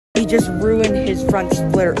He just ruined his front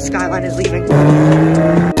splitter. Skyline is leaving.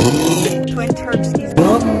 Twin turbo skis.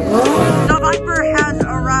 The Viper has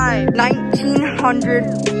arrived.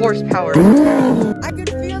 1900 horsepower. I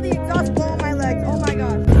could feel the exhaust blow on my legs. Oh my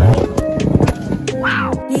god.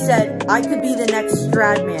 Wow. He said, I could be the next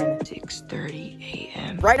Stradman. 6:30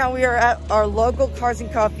 a.m. Right now we are at our local Cars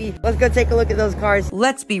and Coffee. Let's go take a look at those cars.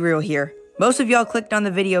 Let's be real here. Most of y'all clicked on the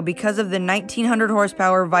video because of the 1900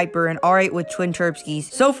 horsepower Viper and R8 with twin turbo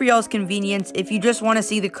skis. So for y'all's convenience, if you just want to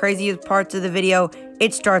see the craziest parts of the video,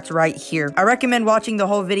 it starts right here. I recommend watching the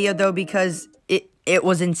whole video though because it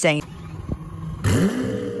was insane.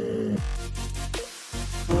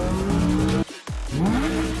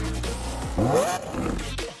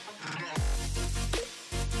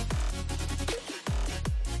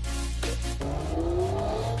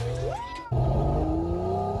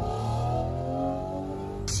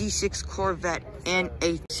 C6 Corvette and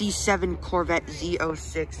a C7 Corvette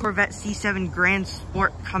Z06. Corvette C7 Grand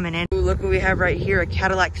Sport coming in. Ooh, look what we have right here, a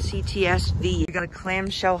Cadillac CTS-V. We got a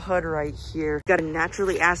clamshell hood right here. Got a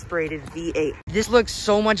naturally aspirated V8. This looks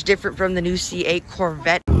so much different from the new C8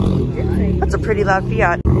 Corvette. That's a pretty loud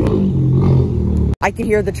Fiat. I can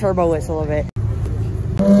hear the turbo whistle of it.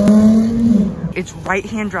 It's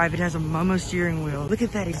right-hand drive. It has a Momo steering wheel. Look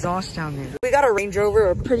at that exhaust down there. We got a Range Rover,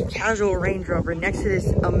 a pretty casual Range Rover, next to this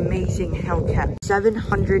amazing Hellcat.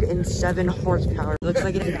 707 horsepower. Looks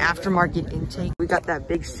like it's an aftermarket intake. We got that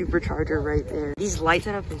big supercharger right there. These light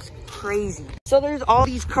setup is crazy. So there's all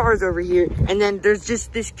these cars over here, and then there's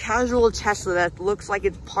just this casual Tesla that looks like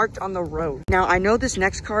it's parked on the road. Now, I know this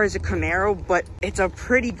next car is a Camaro, but it's a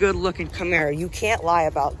pretty good-looking Camaro. You can't lie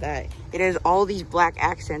about that. It has all these black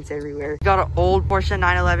accents everywhere. Got an old Porsche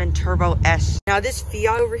 911 Turbo S. Now this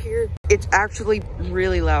Fiat over here, it's actually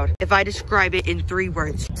really loud. If I describe it in 3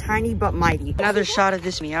 words, tiny but mighty. Another shot of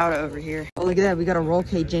this Miata over here. Oh, look at that. We got a roll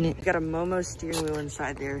cage in it. We got a Momo steering wheel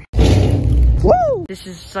inside there. Woo! This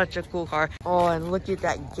is such a cool car. Oh, and look at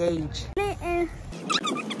that gauge.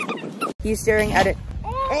 He's staring at it.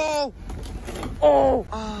 Oh! Oh,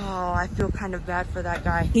 I feel kind of bad for that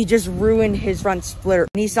guy. He just ruined his front splitter.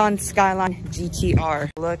 Nissan Skyline GTR.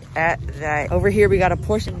 Look at that. Over here, we got a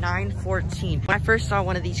Porsche 914. When I first saw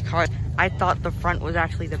one of these cars, I thought the front was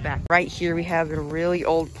actually the back. Right here, we have a really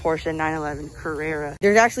old Porsche 911 Carrera.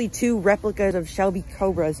 There's actually 2 replicas of Shelby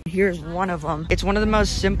Cobras. Here's one of them. It's one of the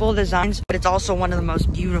most simple designs, but it's also one of the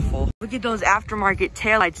most beautiful. Look at those aftermarket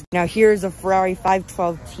taillights. Now, here's a Ferrari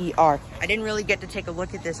 512 TR. I didn't really get to take a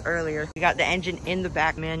look at this earlier. We got the engine in the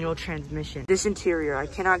back, manual transmission. This interior, I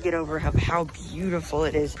cannot get over how beautiful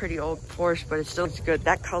it is. Pretty old Porsche, but it's good.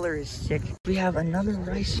 That color is sick. We have another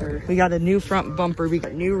Ricer. We got a new front bumper. We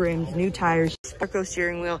got new rims, new tires, Sparco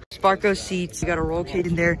steering wheel, Sparco seats. We got a roll cage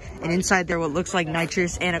in there, and inside there what looks like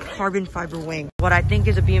nitrous and a carbon fiber wing. What I think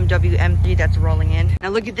is a BMW M3 that's rolling in. Now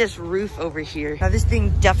look at this roof over here. Now this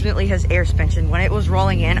thing definitely has air suspension. When it was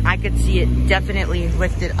rolling in, I could see it definitely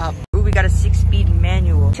lifted up. Ooh, we got a 6-speed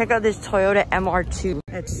manual. Check out this Toyota MR2.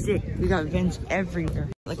 That's sick. We got vents everywhere.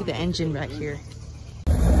 Look at the engine right here.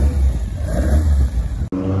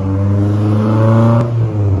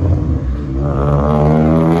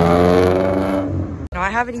 Now I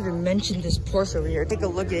haven't even mentioned this Porsche over here. Take a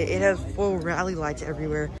look at it. It has full rally lights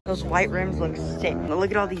everywhere. Those white rims look sick. Now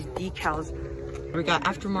look at all these decals. We got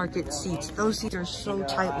aftermarket seats. Those seats are so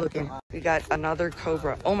tight looking. We got another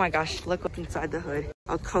Cobra. Oh my gosh, look what's inside the hood.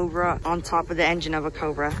 A Cobra on top of the engine of a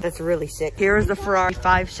Cobra. That's really sick. Here is the Ferrari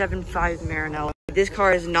 575 Maranello. This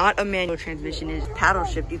car is not a manual transmission, it is paddle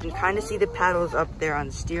shift. You can kind of see the paddles up there on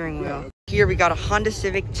the steering wheel. Here we got a Honda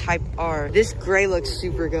Civic Type R. This gray looks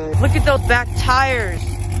super good. Look at those back tires.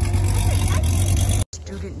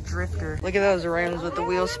 Student drifter. Look at those rims with the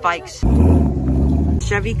wheel spikes.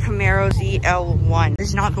 Chevy Camaro ZL1. This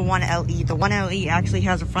is not the 1LE. The 1LE actually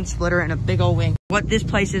has a front splitter and a big old wing. What this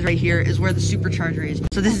place is right here is where the supercharger is.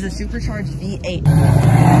 So this is a supercharged V8.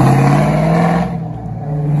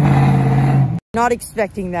 Not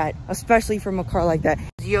expecting that, especially from a car like that.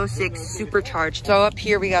 Z06 supercharged. So up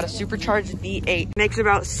here we got a supercharged V8. Makes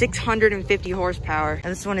about 650 horsepower.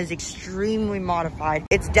 And this one is extremely modified.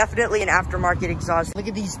 It's definitely an aftermarket exhaust. Look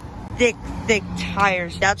at these thick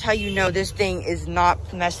tires. That's how you know this thing is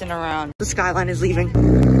not messing around. The Skyline is leaving.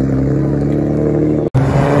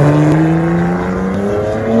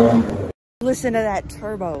 Listen to that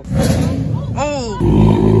turbo. Oh!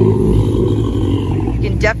 You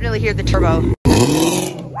can definitely hear the turbo.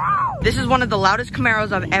 This is one of the loudest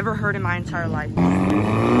Camaros I've ever heard in my entire life.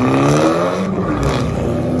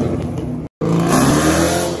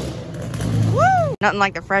 Woo! Nothing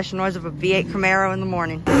like the fresh noise of a V8 Camaro in the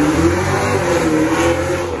morning.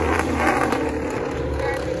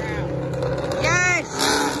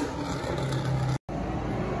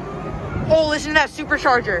 Listen to that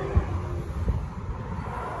supercharger.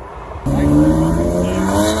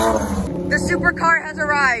 The supercar has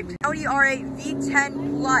arrived. Audi R8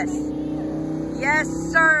 V10 Plus. Yes,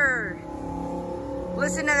 sir.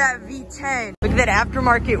 Listen to that V10. Look at that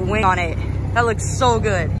aftermarket wing on it. That looks so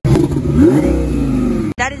good.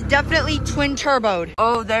 That is definitely twin turboed.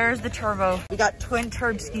 Oh, there's the turbo. We got twin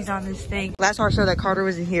turbskis on this thing. Last car show that Carter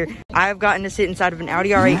was in here, I've gotten to sit inside of an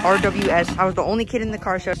Audi R8 RWS. I was the only kid in the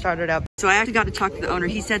car show started up. So I actually got to talk to the owner.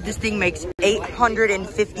 He said this thing makes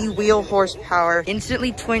 850 wheel horsepower,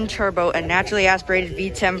 instantly twin turbo, and naturally aspirated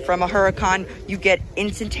V10 from a Huracan. You get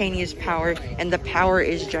instantaneous power, and the power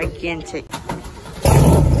is gigantic. That's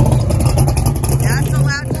a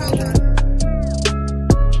loud turbo.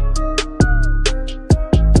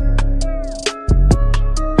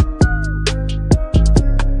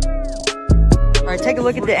 All right, take a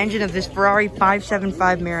look at the engine of this Ferrari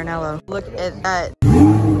 575 Maranello. Look at that.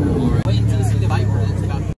 Wait until you see the Viper.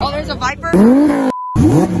 Oh, there's a Viper?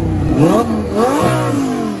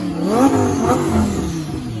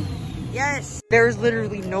 Yes. There's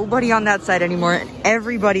literally nobody on that side anymore, and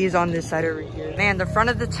everybody is on this side over here. Man, the front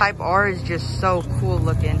of the Type R is just so cool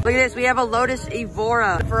looking. Look at this. We have a Lotus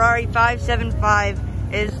Evora. The Ferrari 575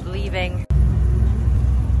 is leaving.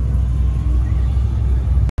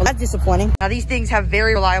 That's disappointing. Now these things have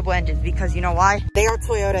very reliable engines because you know why? They are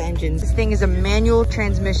Toyota engines. This thing is a manual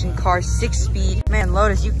transmission car, 6-speed. Man,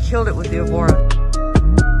 Lotus, you killed it with the Evora.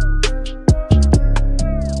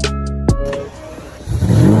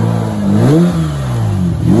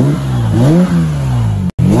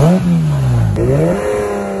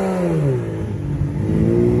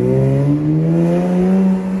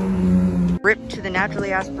 Rip to the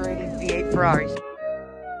naturally aspirated V8 Ferraris.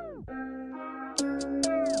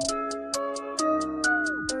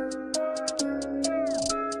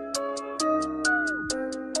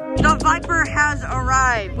 The Viper has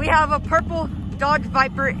arrived. We have a purple Dodge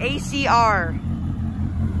Viper ACR.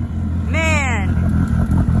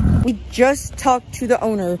 Man. We just talked to the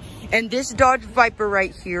owner, and this Dodge Viper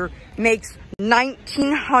right here makes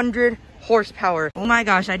 1900 horsepower. Oh my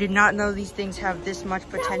gosh, I did not know these things have this much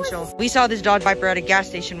potential. We saw this Dodge Viper at a gas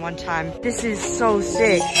station one time. This is so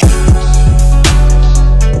sick.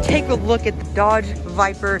 Take a look at the Dodge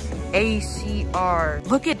Viper ACR.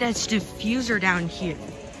 Look at that diffuser down here.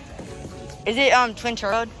 Is it twin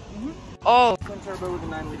turbo? Mm-hmm. Oh. Twin turbo with a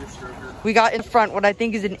 9-liter stroker. We got in front what I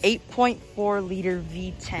think is an 8.4 liter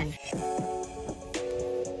V10.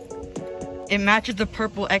 It matches the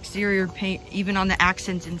purple exterior paint even on the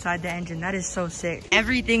accents inside the engine. That is so sick.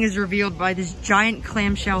 Everything is revealed by this giant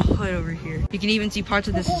clamshell hood over here. You can even see parts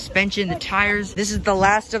of the suspension, the tires. This is the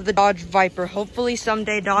last of the Dodge Viper. Hopefully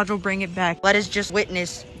someday Dodge will bring it back. Let us just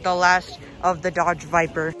witness the last of the Dodge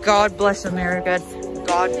Viper. God bless America.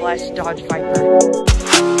 God bless Dodge Viper.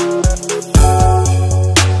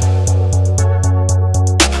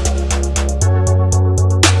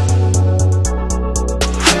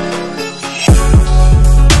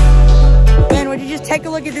 Man, would you just take a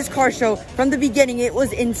look at this car show? From the beginning, it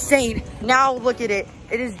was insane. Now look at it.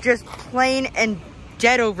 It is just plain and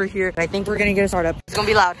dead over here. I think we're gonna get a start up. It's gonna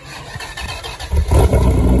be loud.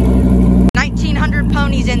 1900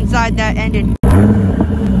 ponies inside that engine.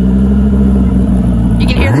 You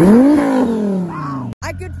can hear this.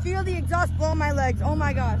 I could feel the exhaust blow my legs. Oh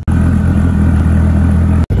my gosh.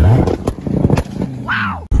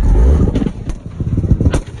 Wow.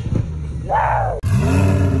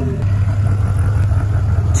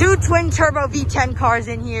 Two twin turbo V10 cars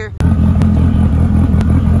in here.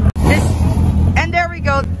 And there we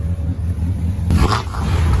go.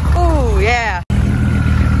 Oh yeah.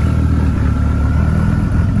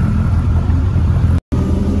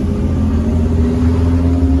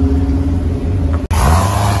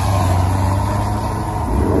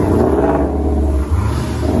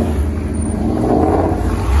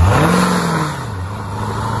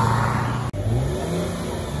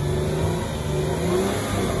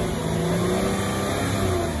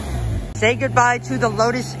 Say goodbye to the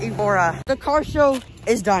Lotus Evora. The car show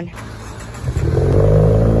is done.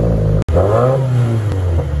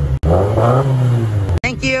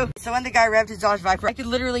 Thank you. So when the guy revved his Dodge Viper, I could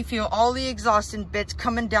literally feel all the exhaust and bits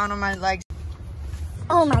coming down on my legs.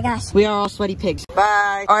 Oh my gosh. We are all sweaty pigs.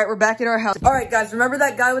 Bye. All right, we're back at our house. All right, guys, remember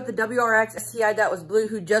that guy with the WRX STI that was blue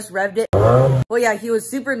who just revved it? Well, yeah, he was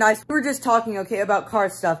super nice. We were just talking, okay, about car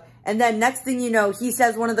stuff. And then next thing you know, he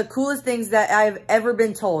says one of the coolest things that I've ever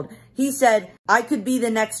been told. He said, I could be the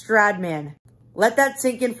next Stradman. Let that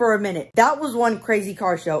sink in for a minute. That was one crazy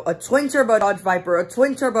car show. A twin turbo Dodge Viper, a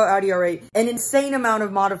twin turbo Audi R8, an insane amount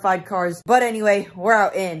of modified cars. But anyway, we're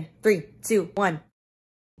out in 3, 2, 1.